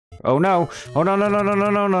Oh no! Oh no no no no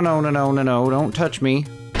no no no no no no no no! Don't touch me!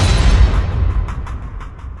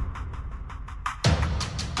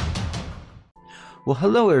 Well,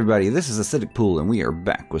 hello everybody, this is AcidicPool and we are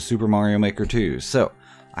back with Super Mario Maker 2. So,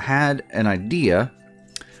 I had an idea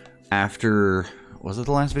after, was it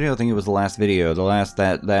the last video? I think it was the last video,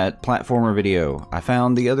 that platformer video. I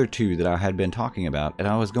found the other two that I had been talking about and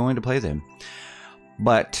I was going to play them.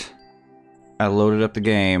 But, I loaded up the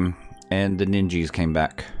game and the ninjas came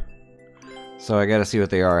back. So I gotta see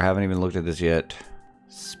what they are, I haven't even looked at this yet.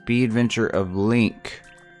 Speed Venture of Link.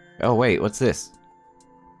 Oh wait, what's this?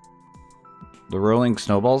 The Rolling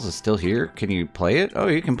Snowballs is still here? Can you play it? Oh,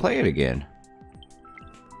 you can play it again.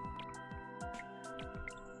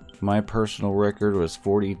 My personal record was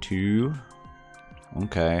 42.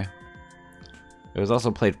 Okay. It was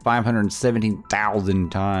also played 517,000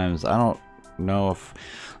 times. I don't know if...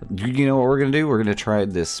 You know what we're going to do? We're going to try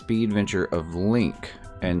this Speed Venture of Link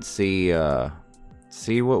and see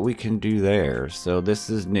what we can do there. So this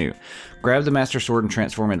is new. Grab the Master Sword and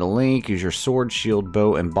transform into Link. Use your sword, shield,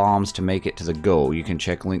 bow, and bombs to make it to the goal. You can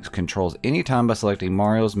check Link's controls anytime by selecting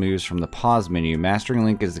Mario's moves from the pause menu. Mastering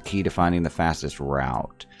Link is the key to finding the fastest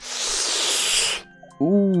route.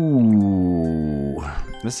 Ooh.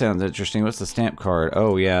 This sounds interesting. What's the stamp card?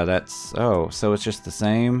 Oh yeah, that's... Oh, so it's just the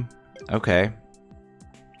same? Okay.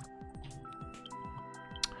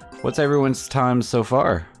 What's everyone's time so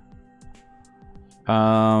far?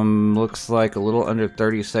 Looks like a little under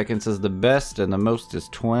 30 seconds is the best, and the most is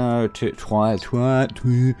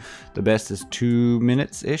the best is 2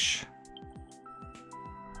 minutes-ish.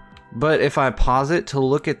 But if I pause it to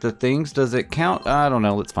look at the things, does it count? I don't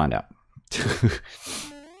know, let's find out.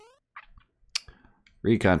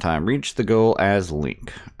 Recon time. Reach the goal as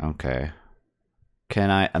Link. Okay. Can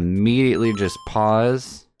I immediately just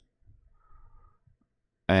pause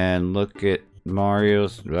and look at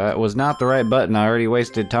Mario's... That was not the right button. I already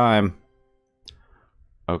wasted time.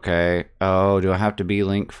 Okay. Oh, do I have to be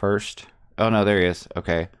Link first? Oh, no, there he is.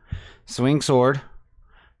 Okay. Swing sword.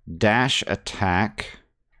 Dash attack.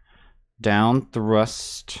 Down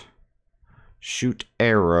thrust. Shoot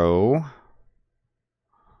arrow.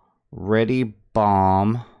 Ready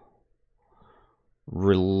bomb.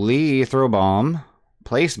 Release throw bomb.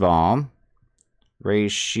 Place bomb.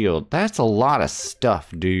 Raise shield. That's a lot of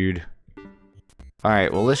stuff, dude.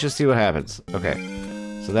 Alright, well, let's just see what happens. Okay.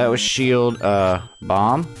 So that was shield,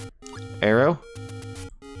 bomb. Arrow.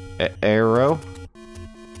 Arrow.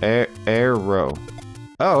 Arrow.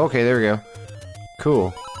 Oh, okay, there we go.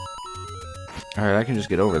 Cool. Alright, I can just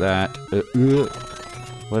get over that.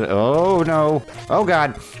 What? Oh, no. Oh,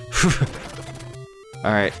 God.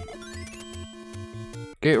 Alright.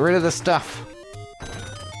 Get rid of the stuff.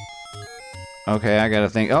 Okay, I gotta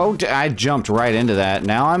think. Oh, I jumped right into that.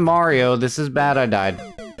 Now I'm Mario. This is bad. I died.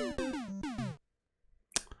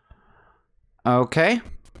 Okay.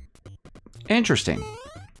 Interesting.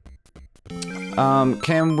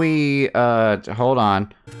 Can we, hold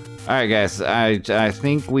on. Alright, guys. I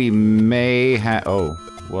think we may have... Oh,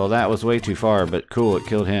 well, that was way too far, but cool, it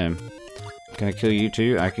killed him. Can I kill you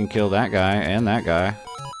too? I can kill that guy and that guy.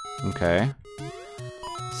 Okay.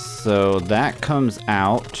 So that comes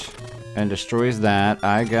out and destroys that.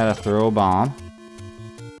 I gotta throw a bomb.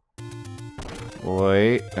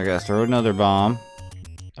 Wait, I gotta throw another bomb.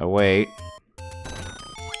 Oh, wait.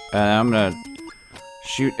 And I'm gonna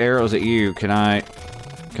shoot arrows at you. Can I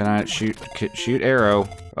shoot arrow?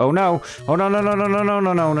 Oh no! Oh no no no no no no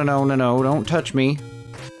no no no no no no! Don't touch me!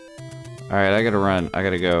 Alright, I gotta run. I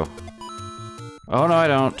gotta go. Oh no, I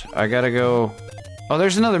don't. I gotta go. Oh,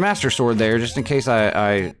 there's another Master Sword there, just in case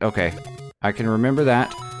okay. I can remember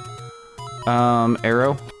that.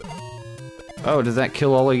 Arrow. Oh, does that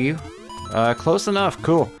kill all of you? Close enough.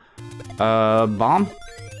 Cool. Bomb?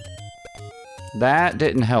 That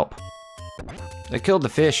didn't help. It killed the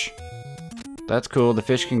fish. That's cool. The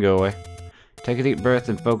fish can go away. Take a deep breath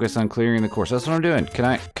and focus on clearing the course. That's what I'm doing.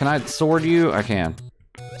 Can I sword you? I can.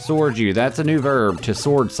 Sword you. That's a new verb, to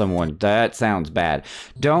sword someone. That sounds bad.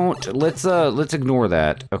 Let's ignore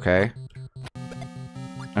that. Okay.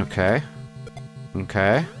 Okay.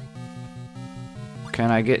 Okay. Can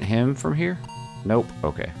I get him from here? Nope.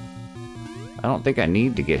 Okay. I don't think I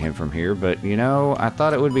need to get him from here, but, you know, I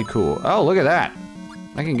thought it would be cool. Oh, look at that!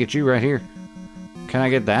 I can get you right here. Can I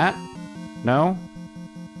get that? No?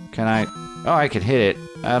 Can I... Oh, I can hit it.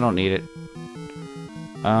 I don't need it.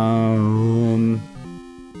 I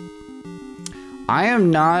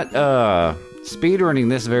am not, speedrunning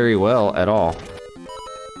this very well at all.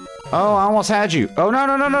 Oh, I almost had you. Oh, no,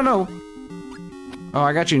 no, no, no, no! Oh,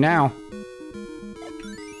 I got you now.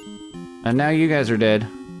 And now you guys are dead.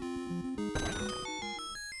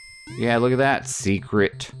 Yeah, look at that.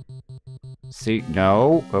 Secret. See,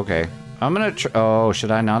 no. Okay. I'm gonna oh, should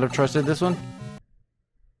I not have trusted this one?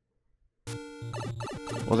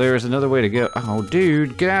 Well, there's another way to go. Oh,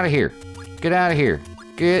 dude, get out of here. Get out of here.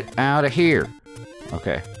 Get out of here.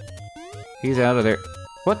 Okay. He's out of there.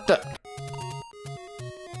 What the?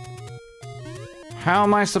 How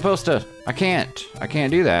am I supposed to? I can't. I can't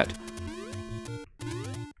do that.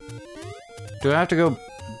 Do I have to go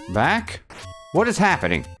back? What is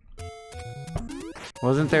happening?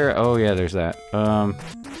 Wasn't there? Oh, yeah, there's that.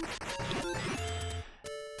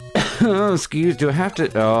 Excuse, do I have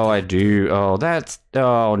to? Oh, I do. Oh, that's...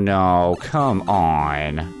 Oh, no. Come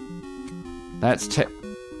on. That's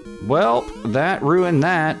well, that ruined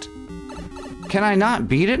that. Can I not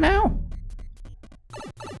beat it now?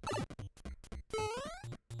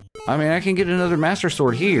 I mean, I can get another Master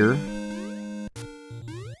Sword here.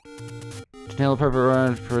 To nail the perfect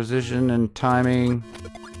run, precision and timing.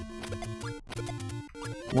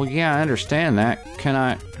 Well, yeah, I understand that. Can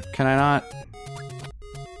I not?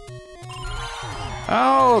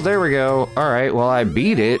 Oh, there we go. Alright, well, I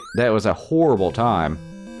beat it. That was a horrible time.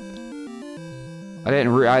 I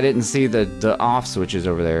didn't see the off switches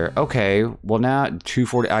over there. Okay, well now,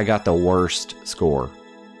 240, I got the worst score.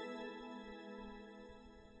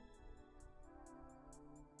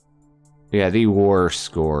 Yeah, the worst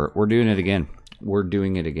score. We're doing it again. We're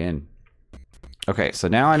doing it again. Okay, so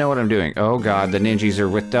now I know what I'm doing. Oh god, the ninjas are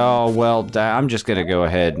with... Oh, well, I'm just gonna go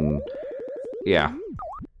ahead and... Yeah,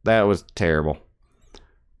 that was terrible.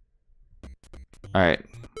 Alright.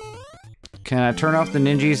 Can I turn off the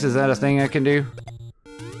ninjas? Is that a thing I can do?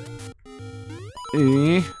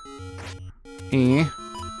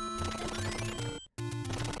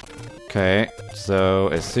 Okay, so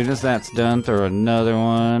as soon as that's done, throw another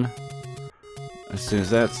one. As soon as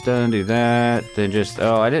that's done, do that. Then just...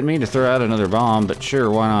 Oh, I didn't mean to throw out another bomb, but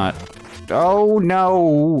sure, why not? Oh,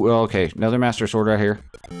 no! Okay, another Master Sword right here.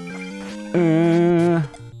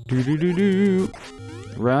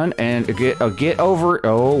 Run and get over...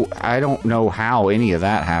 Oh, I don't know how any of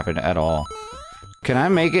that happened at all. Can I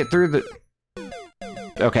make it through the...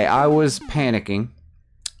 Okay, I was panicking.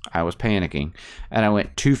 And I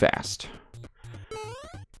went too fast.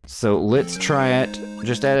 So let's try it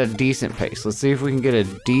just at a decent pace. Let's see if we can get a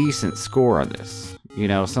decent score on this. You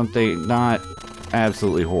know, something not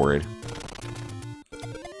absolutely horrid.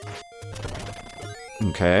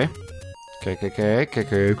 Okay. Okay.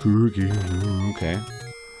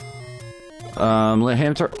 Let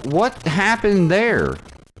him turn. What happened there?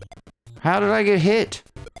 How did I get hit?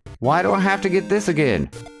 Why do I have to get this again?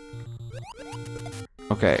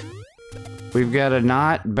 Okay. We've got to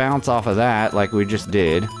not bounce off of that like we just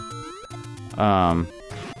did. We can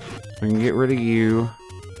get rid of you.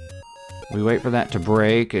 We wait for that to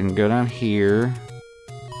break and go down here.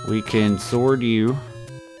 We can sword you.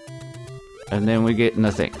 And then we get in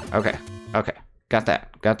the thing. Okay. Okay. Got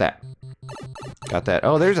that. Got that. Got that.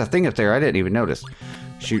 Oh, there's a thing up there I didn't even notice.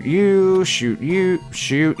 Shoot you. Shoot you.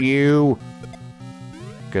 Shoot you.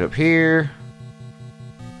 Get up here.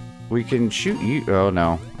 We can shoot you. Oh,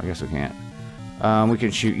 no. I guess we can't. We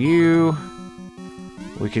can shoot you.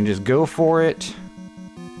 We can just go for it.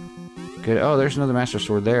 Good. Oh, there's another Master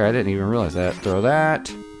Sword there. I didn't even realize that. Throw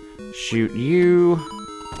that. Shoot you.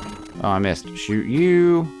 Oh, I missed. Shoot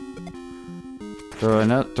you.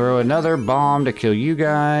 Throw another bomb to kill you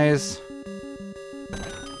guys.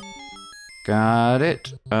 Got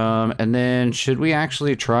it. And then should we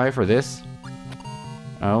actually try for this?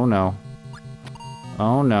 Oh no.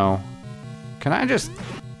 Oh no. Can I just...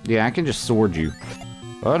 Yeah, I can just sword you.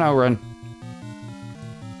 Oh no, run.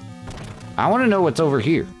 I want to know what's over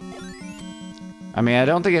here. I mean, I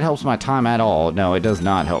don't think it helps my time at all. No, it does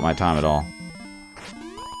not help my time at all.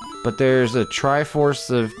 But there's a Triforce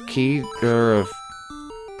of key... or of...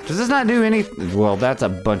 Does this not do anything? Well, that's a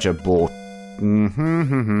bunch of bull...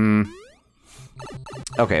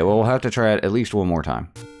 Okay, well, we'll have to try it at least one more time.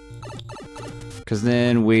 Because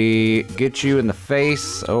then we get you in the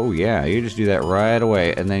face. Oh, yeah, you just do that right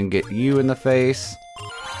away. And then get you in the face.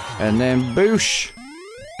 And then boosh!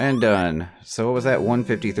 And done. So what was that?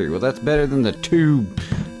 153. Well, that's better than the two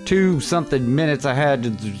something minutes I had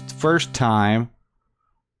the first time.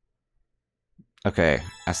 Okay,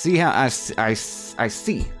 I see how I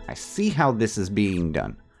see how this is being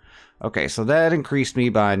done. Okay, so that increased me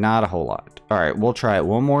by not a whole lot. All right, we'll try it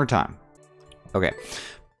one more time. Okay,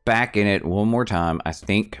 back in it one more time. I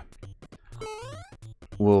think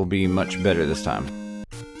we'll be much better this time.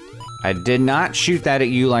 I did not shoot that at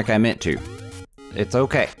you like I meant to. It's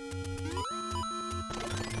okay.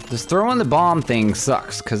 Just throwing the bomb thing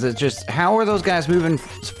sucks, because it's just... How are those guys moving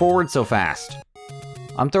forward so fast?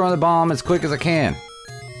 I'm throwing the bomb as quick as I can.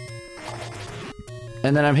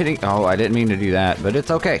 And then I'm hitting... Oh, I didn't mean to do that, but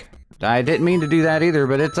it's okay. I didn't mean to do that either,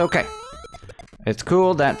 but it's okay. It's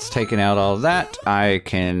cool. That's taking out all of that. I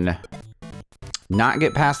can not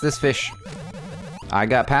get past this fish. I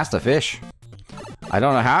got past the fish. I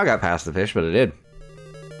don't know how I got past the fish, but I did.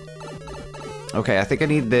 Okay, I think I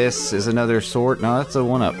need this. Is another sword? No, that's a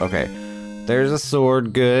 1-up. Okay. There's a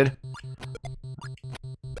sword. Good.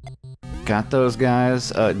 Got those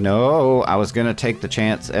guys. No, I was gonna take the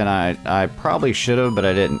chance, and I probably should have, but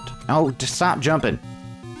I didn't. Oh, just stop jumping.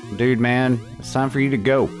 Dude, man. It's time for you to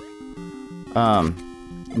go.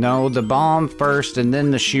 No, the bomb first, and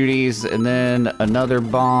then the shooties, and then another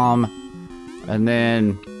bomb, and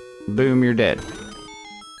then boom, you're dead.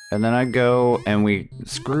 And then I go, and we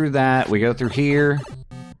screw that. We go through here.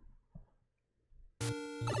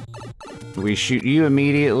 We shoot you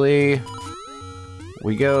immediately.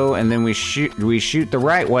 We go, and then we shoot the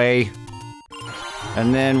right way.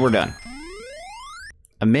 And then we're done.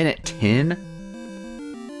 1:10?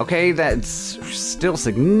 Okay, that's still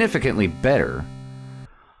significantly better.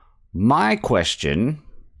 My question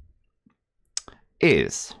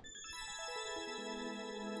is,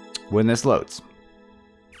 when this loads.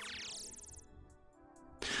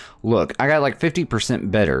 Look, I got like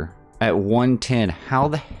 50% better at 1:10. How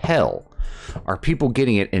the hell are people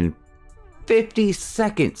getting it in 50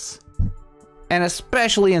 seconds? And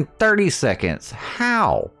especially in 30 seconds.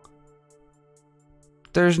 How?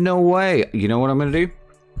 There's no way. You know what I'm going to do?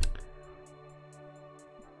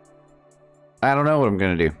 I don't know what I'm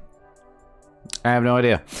going to do. I have no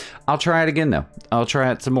idea. I'll try it again, though. I'll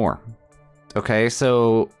try it some more. Okay,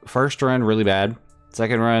 so first run, really bad.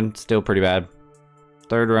 Second run, still pretty bad.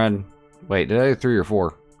 Third run, wait, did I do 3 or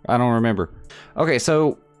 4? I don't remember. Okay,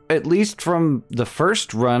 so at least from the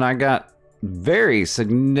first run, I got very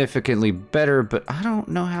significantly better, but I don't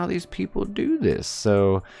know how these people do this,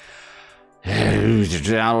 so I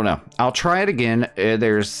don't know. I'll try it again.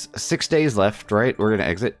 There's 6 days left, right? We're gonna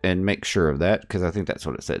exit and make sure of that, because I think that's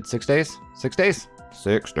what it said. 6 days? 6 days?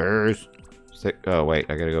 6 days. Oh, wait,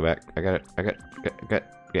 I gotta go back. I got it.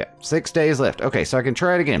 Yeah, 6 days left. Okay, so I can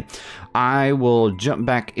try it again. I will jump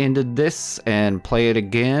back into this and play it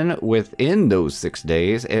again within those 6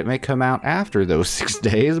 days. It may come out after those 6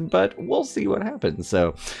 days, but we'll see what happens.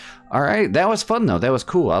 So, all right, that was fun, though. That was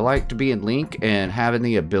cool. I like being Link and having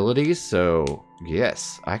the abilities, so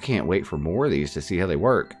yes, I can't wait for more of these to see how they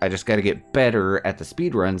work. I just got to get better at the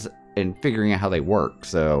speedruns and figuring out how they work,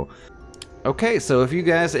 so... Okay, so if you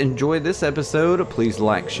guys enjoyed this episode, please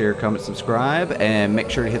like, share, comment, subscribe, and make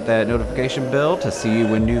sure to hit that notification bell to see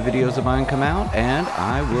when new videos of mine come out, and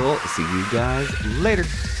I will see you guys later.